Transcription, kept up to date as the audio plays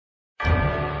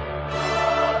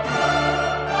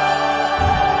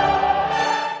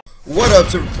What up,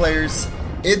 Super Players?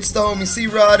 It's the homie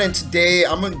C-Rod, and today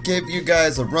I'm gonna give you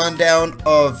guys a rundown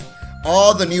of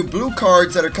all the new blue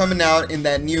cards that are coming out in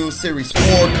that new Series 4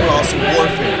 Colossal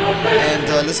Warfare.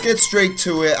 And let's get straight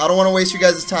to it. I don't want to waste you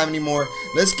guys' time anymore.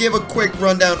 Let's give a quick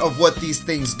rundown of what these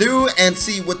things do and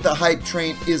see what the hype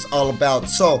train is all about.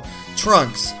 So,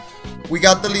 Trunks. We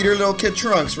got the leader, little kid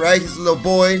Trunks, right? He's a little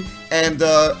boy, and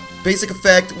basic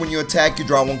effect, when you attack, you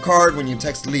draw one card. When you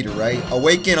text the leader, right?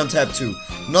 Awaken on tap 2.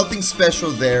 Nothing special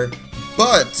there,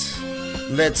 but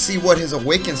let's see what his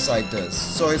Awaken side does.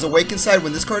 So his Awaken side,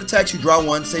 when this card attacks, you draw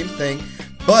one, same thing.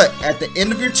 But at the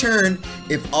end of your turn,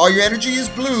 if all your energy is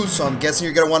blue, so I'm guessing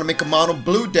you're going to want to make a mono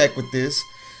blue deck with this,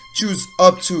 choose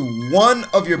up to one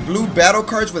of your blue battle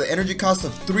cards with an energy cost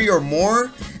of 3 or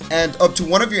more, and up to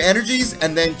one of your energies,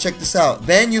 and then check this out.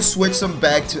 Then you switch them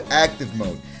back to active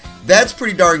mode. That's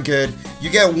pretty darn good.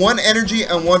 You get one energy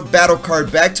and one battle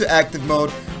card back to active mode,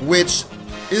 which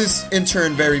is in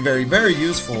turn very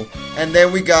useful. And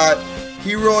then we got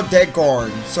Hero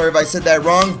Degorn. Sorry if I said that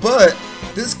wrong, but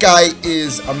this guy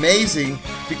is amazing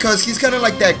because he's kind of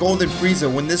like that Golden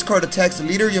Frieza. When this card attacks the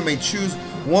leader, you may choose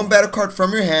one battle card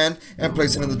from your hand and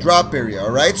place it in the drop area.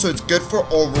 Alright, so it's good for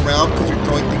overround because you're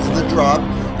throwing things in the drop.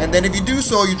 And then if you do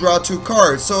so, you draw 2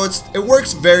 cards. So it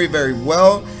works very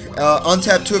well.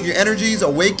 Untap 2 of your energies,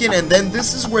 Awaken, and then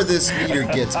this is where this leader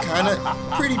gets kind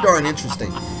of pretty darn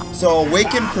interesting. So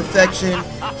Awaken, Perfection,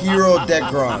 Hero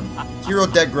Degron. Hero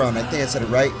Degron, I think I said it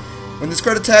right. When this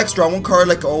card attacks, draw 1 card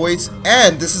like always,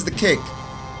 and this is the kick.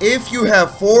 If you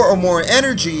have 4 or more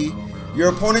energy, your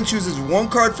opponent chooses 1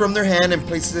 card from their hand and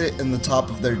places it in the top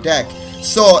of their deck.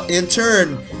 So in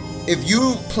turn, if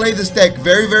you play this deck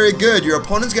very good, your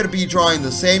opponent's going to be drawing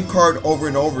the same card over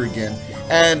and over again.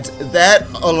 And that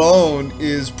alone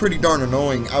is pretty darn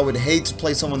annoying. I would hate to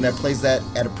play someone that plays that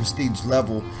at a prestige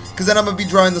level, because then I'm going to be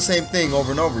drawing the same thing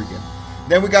over and over again.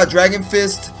 Then we got Dragon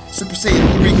Fist, Super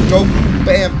Saiyan 3,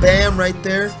 Goku, bam, right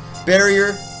there.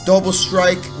 Barrier, Double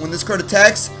Strike. When this card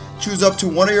attacks, choose up to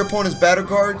one of your opponent's battle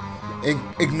card,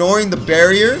 ignoring the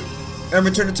barrier, and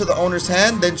return it to the owner's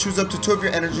hand. Then choose up to 2 of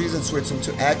your energies and switch them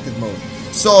to active mode.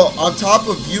 So on top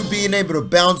of you being able to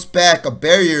bounce back a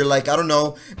barrier, like, I don't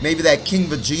know, maybe that King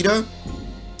Vegeta,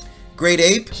 Great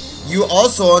Ape, you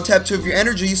also untap 2 of your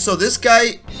energies, so this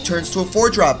guy turns to a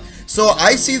 4-drop. So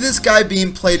I see this guy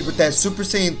being played with that Super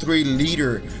Saiyan 3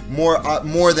 leader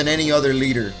more than any other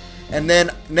leader. And then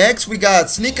next we got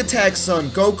Sneak Attack Son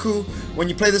Goku. When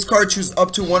you play this card, choose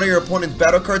up to one of your opponent's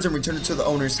battle cards and return it to the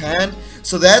owner's hand.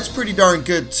 So that's pretty darn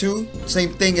good too.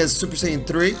 Same thing as Super Saiyan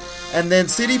 3. And then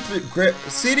City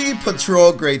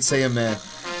Patrol Great Saiyan Man.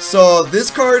 So this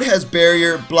card has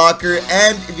barrier, blocker,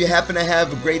 and if you happen to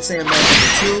have a Great Saiyan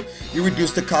Man number 2, you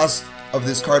reduce the cost of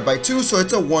this card by 2, so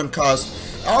it's a 1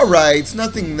 cost. Alright, it's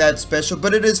nothing that special,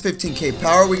 but it is 15k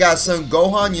power. We got Son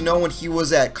Gohan, you know, when he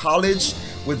was at college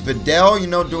with Videl, you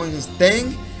know, doing his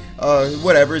thing.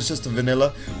 Whatever, it's just a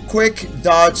vanilla. Quick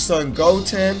Dodge Son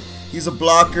Goten. He's a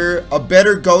blocker. A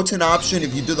better Goten option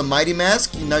if you do the Mighty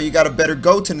Mask. You know, you got a better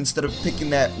Goten instead of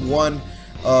picking that one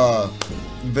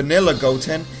vanilla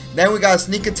Goten. Then we got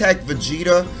Sneak Attack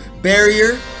Vegeta.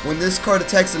 Barrier. When this card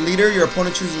attacks the leader, your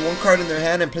opponent chooses 1 card in their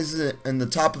hand and places it in the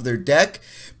top of their deck.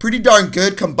 Pretty darn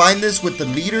good. Combine this with the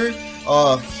leader,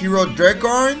 Hero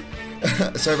Degorn.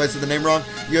 Sorry if I said the name wrong.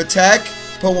 You attack,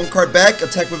 put 1 card back,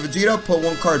 attack with Vegeta, put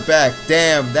 1 card back.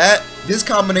 Damn, this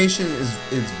combination is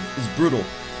brutal.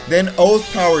 Then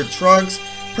Oath Powered Trunks.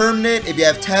 Permanent if you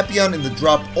have Tapion in the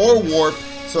drop or warp.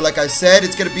 So like I said,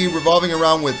 it's going to be revolving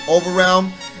around with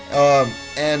Overwhelm.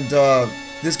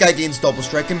 This guy gains Double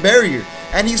Strike and Barrier.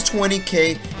 And he's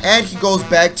 20k, and he goes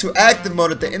back to active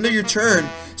mode at the end of your turn.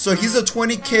 So he's a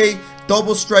 20k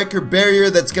Double Striker Barrier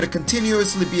that's going to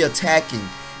continuously be attacking.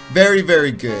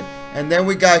 Very good. And then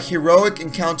we got Heroic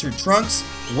Encounter Trunks.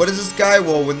 What is this guy?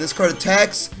 Well, when this card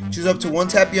attacks, choose up to 1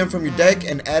 Tapion from your deck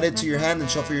and add it to your hand and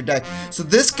shuffle your deck. So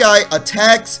this guy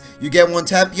attacks, you get 1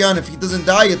 Tapion. If he doesn't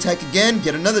die, you attack again,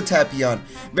 get another Tapion.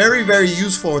 Very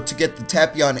useful to get the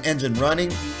Tapion engine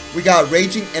running. We got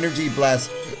Raging Energy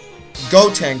Blast.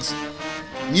 Gotenks.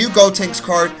 New Gotenks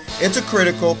card. It's a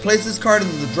critical. Place this card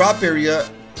in the drop area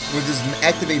with his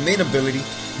activate main ability.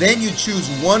 Then you choose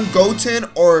 1 Goten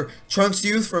or Trunks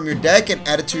Youth from your deck and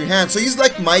add it to your hand. So he's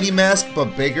like Mighty Mask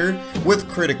but bigger with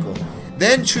critical.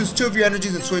 Then choose 2 of your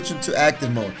energies and switch into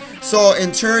active mode. So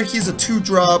in turn, he's a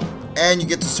 2-drop and you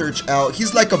get to search out.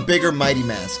 He's like a bigger Mighty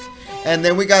Mask. And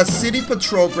then we got City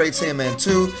Patrol Great Saiyan Man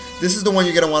 2. This is the one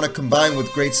you're going to want to combine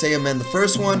with Great Saiyan Man, the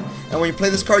first one. And when you play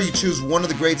this card, you choose 1 of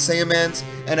the Great Saiyan Mans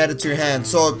and add it to your hand.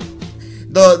 So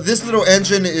this little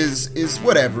engine is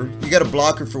whatever. You got a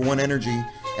blocker for 1 energy.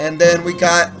 And then we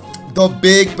got the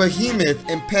big behemoth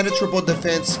impenetrable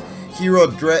defense hero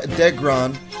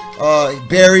Degron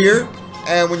barrier.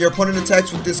 And when your opponent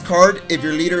attacks with this card, if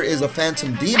your leader is a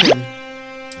phantom demon,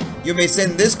 you may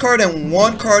send this card and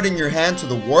one card in your hand to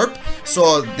the warp,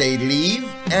 so they leave.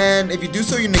 And if you do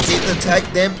so, you negate the attack,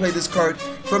 then play this card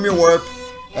from your warp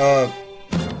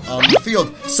on the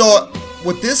field. So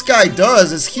what this guy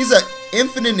does is he's an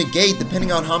infinite negate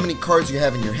depending on how many cards you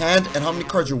have in your hand and how many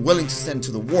cards you're willing to send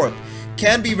to the warp.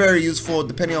 Can be very useful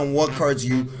depending on what cards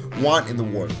you want in the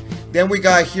warp. Then we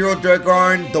got Hero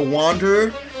Dragarn, the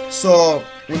Wanderer. So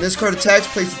when this card attacks,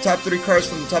 place the top 3 cards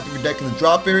from the top of your deck in the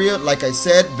drop area. Like I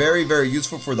said, very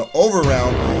useful for the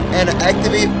overround. And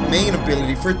activate main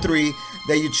ability for 3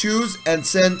 that you choose and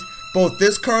send both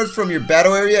this card from your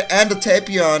battle area and a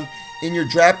Tapion in your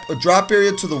drop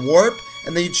area to the warp.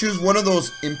 And then you choose one of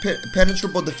those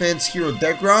impenetrable defense hero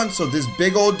Degron, so this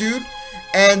big old dude,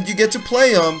 and you get to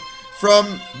play him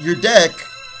from your deck.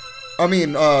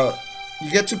 You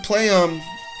get to play him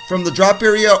from the drop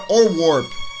area or warp.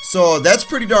 So that's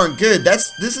pretty darn good.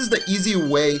 This is the easy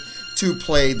way to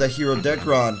play the hero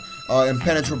Degron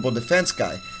impenetrable defense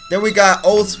guy. Then we got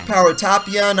Oath's Power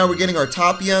Tapion. Now we're getting our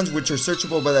Tapions, which are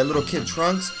searchable by that little kid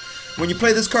Trunks. When you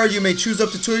play this card, you may choose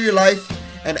up to 2 of your life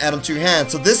and add them to your hand.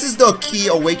 So this is the key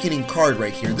awakening card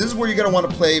right here. This is where you're going to want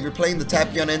to play if you're playing the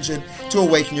Tapion engine to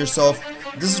awaken yourself.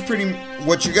 This is pretty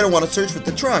what you're going to want to search with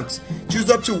the Trunks. Choose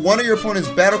up to 1 of your opponent's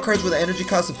battle cards with an energy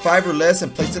cost of 5 or less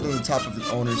and place it on the top of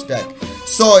the owner's deck.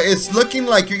 So it's looking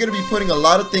like you're going to be putting a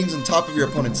lot of things on top of your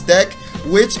opponent's deck,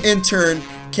 which in turn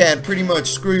can pretty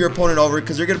much screw your opponent over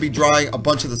because you're going to be drawing a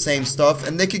bunch of the same stuff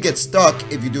and they could get stuck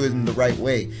if you do it in the right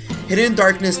way. Hidden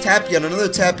Darkness Tapion, another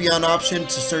Tapion option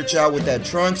to search out with that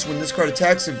Trunks. When this card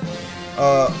attacks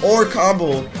or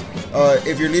combo,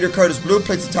 if your leader card is blue,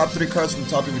 place the top 3 cards from the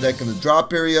top of your deck in the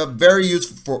drop area. Very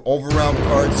useful for overround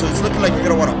cards. So it's looking like you're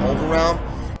going to want to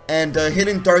overround. And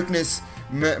Hidden Darkness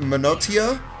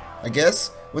Monotia, I guess.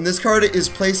 When this card is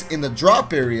placed in the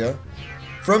drop area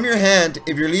from your hand,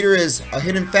 if your leader is a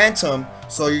hidden phantom,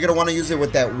 so you're going to want to use it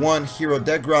with that one hero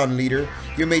Degron leader,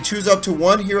 you may choose up to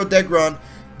 1 hero Degron,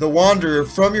 the Wanderer,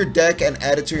 from your deck and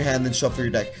add it to your hand and shuffle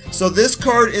your deck. So this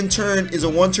card in turn is a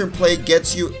 1-turn play,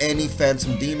 gets you any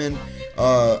phantom demon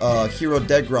hero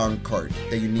Degron card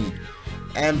that you need.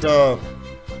 And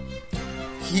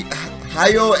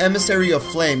Hayo Emissary of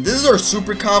Flame. This is our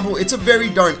super combo. It's a very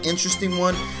darn interesting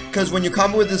one because when you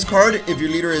combo with this card, if your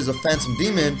leader is a phantom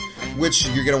demon, which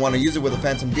you're going to want to use it with a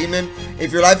phantom demon,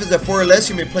 if your life is at 4 or less,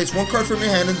 you may place 1 card from your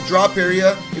hand in the drop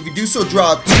area. If you do so,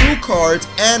 draw 2 cards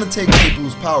and take a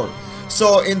boost power.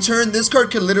 So in turn, this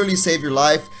card can literally save your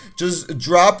life. Just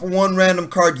drop 1 random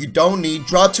card you don't need,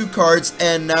 draw 2 cards,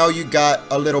 and now you got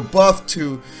a little buff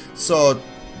too. So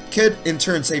could in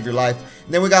turn save your life.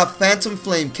 And then we got Phantom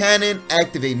Flame Cannon.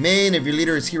 Activate main. If your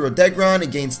leader is Hero Degron,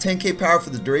 it gains 10k power for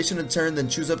the duration of the turn. Then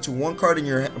choose up to 1 card in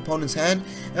your opponent's hand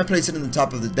and place it in the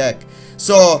top of the deck.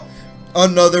 So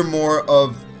another more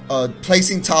of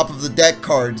placing top of the deck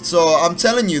card. So I'm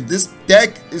telling you, this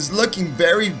deck is looking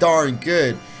very darn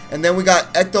good. And then we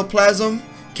got Ectoplasm.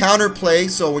 Counterplay.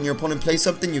 So when your opponent plays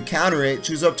something, you counter it.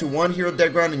 Choose up to 1 Hero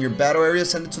Degron in your battle area.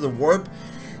 Send it to the warp.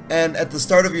 And at the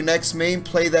start of your next main,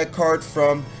 play that card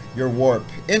from your warp.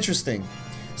 Interesting.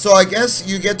 So I guess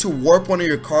you get to warp one of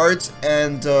your cards,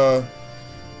 and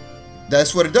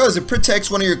that's what it does. It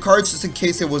protects one of your cards just in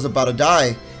case it was about to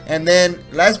die. And then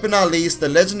last but not least, the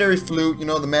legendary flute, you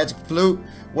know, the magic flute.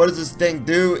 What does this thing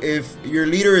do? If your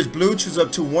leader is blue, choose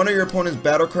up to 1 of your opponent's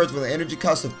battle cards with an energy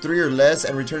cost of 3 or less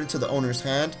and return it to the owner's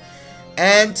hand.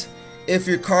 And if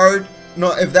your card,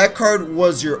 if that card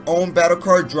was your own battle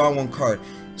card, draw 1 card.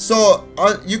 So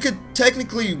you could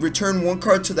technically return 1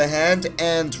 card to the hand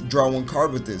and draw 1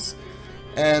 card with this.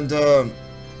 And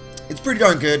it's pretty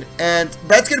darn good. And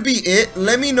that's going to be it.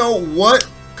 Let me know what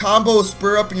combos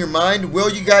spur up in your mind. Will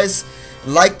you guys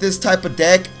like this type of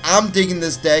deck? I'm digging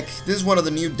this deck. This is one of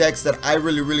the new decks that I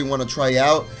really want to try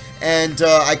out. And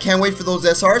I can't wait for those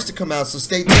SRs to come out. So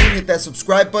stay tuned. Hit that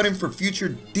subscribe button for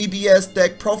future DBS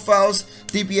deck profiles,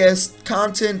 DBS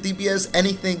content, DBS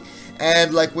anything.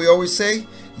 And like we always say,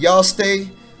 y'all stay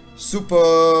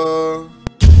super.